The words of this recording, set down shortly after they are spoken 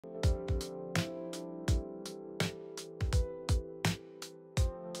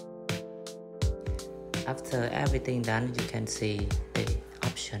After everything done, you can see the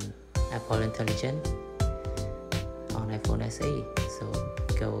option Apple Intelligence on iPhone SE. So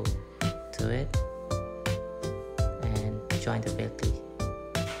go to it and join the weekly.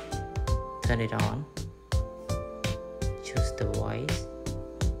 Turn it on. Choose the voice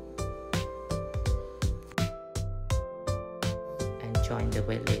and join the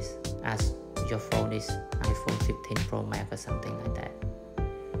waitlist as your phone is iPhone 15 Pro Max or something like that.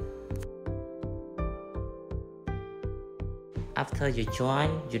 After you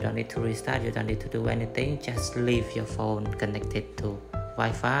join, you don't need to restart, you don't need to do anything, just leave your phone connected to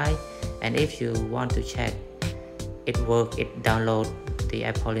Wi-Fi. And if you want to check it download the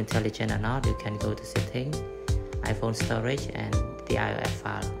Apple Intelligence or not, you can go to Settings, iPhone Storage and the iOS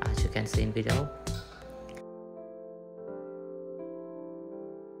file as you can see in video.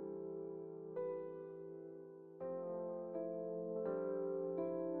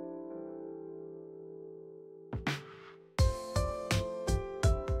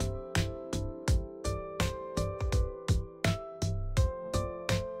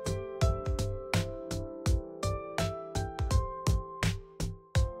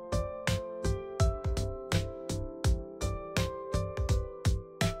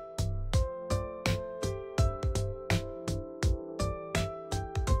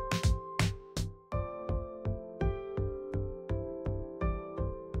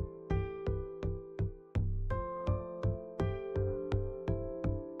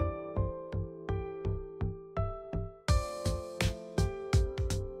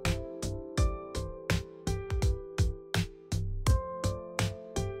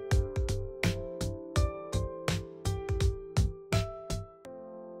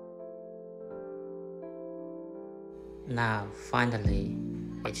 Now finally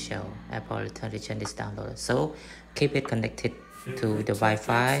it shows Apple Intelligence is downloaded. So keep it connected to the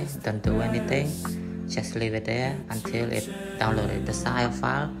Wi-Fi, don't do anything, just leave it there until it downloaded the size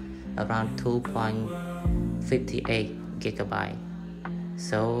file around 2.58 gigabyte.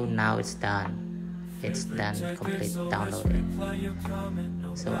 So now it's done. It's done, complete downloaded.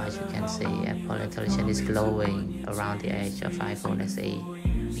 So as you can see, Apple Intelligence is glowing around the edge of iPhone SE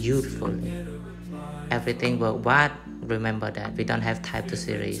beautifully. Everything works, but remember that we don't have type to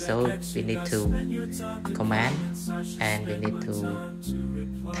Siri, so we need to command and we need to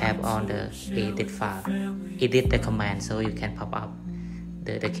tap on the edit file, edit the command, so you can pop up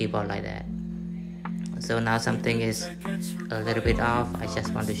the keyboard like that. So now something is a little bit off. I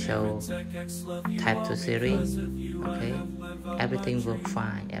just want to show type to Siri. Okay, everything works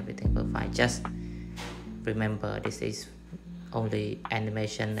fine, everything works fine. Just remember this is only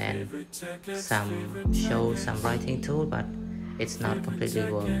animation and some writing tool, but it's not completely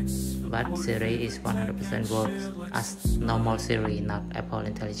work. But Siri is 100% works as normal Siri, not Apple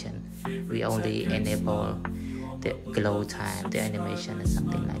Intelligence. We only enable the glow time, the animation and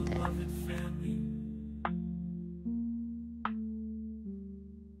something like that.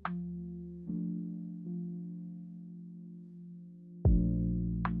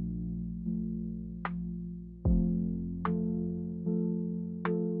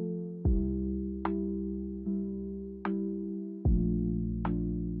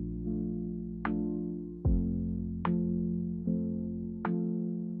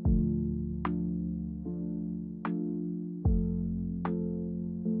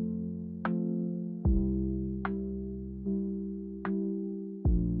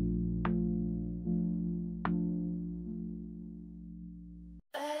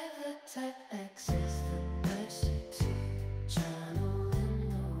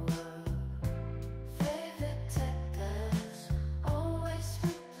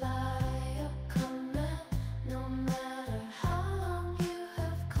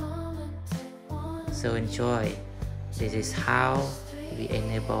 So enjoy. This is how we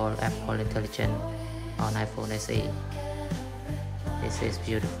enable Apple Intelligence on iPhone SE. This is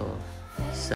beautiful. So